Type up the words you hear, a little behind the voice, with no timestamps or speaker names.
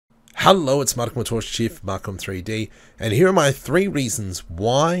Hello, it's Mark Matorch here for Marcom 3D, and here are my 3 reasons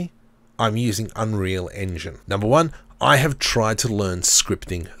why I'm using Unreal Engine. Number 1, I have tried to learn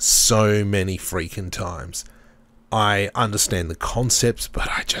scripting so many freaking times. I understand the concepts, but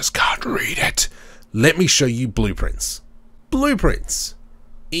I just can't read it. Let me show you blueprints. Blueprints.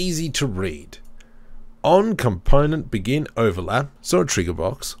 Easy to read. On component begin overlap, so a trigger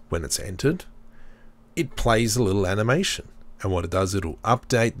box, when it's entered, it plays a little animation. And what it does, it'll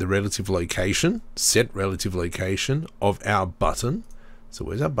update the relative location, set relative location of our button. So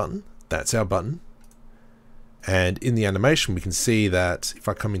where's our button? That's our button. And in the animation, we can see that if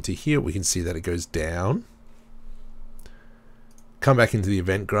I come into here, we can see that it goes down. Come back into the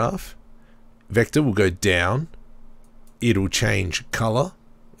event graph. Vector will go down. It'll change color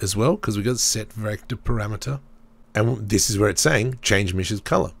as well, because we've got set vector parameter. And this is where it's saying change mesh's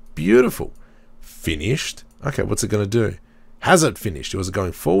color. Beautiful. Finished. Okay, what's it going to do? Has it finished? Was it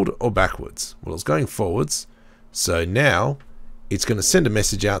going forward or backwards? Well, it's going forwards. So now it's going to send a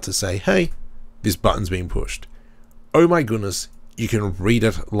message out to say, hey, this button's being pushed. Oh my goodness, you can read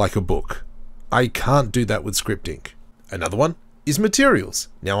it like a book. I can't do that with scripting. Another one is materials.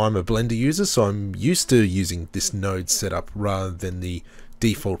 Now I'm a Blender user, so I'm used to using this node setup rather than the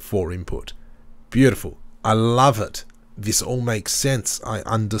default 4 input. Beautiful. I love it. This all makes sense. I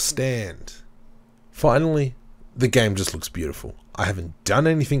understand. Finally, the game just looks beautiful. I haven't done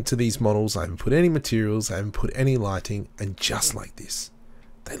anything to these models, I haven't put any materials, I haven't put any lighting, and just like this,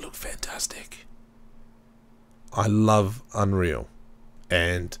 they look fantastic. I love Unreal,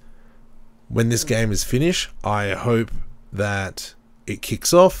 and when this game is finished, I hope that it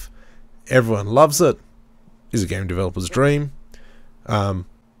kicks off, everyone loves it, is a game developer's dream,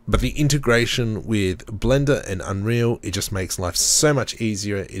 but the integration with Blender and Unreal, it just makes life so much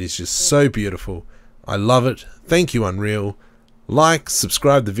easier. It is just so beautiful. I love it. Thank you, Unreal. Like,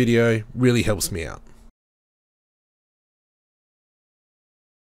 subscribe the video, really helps me out.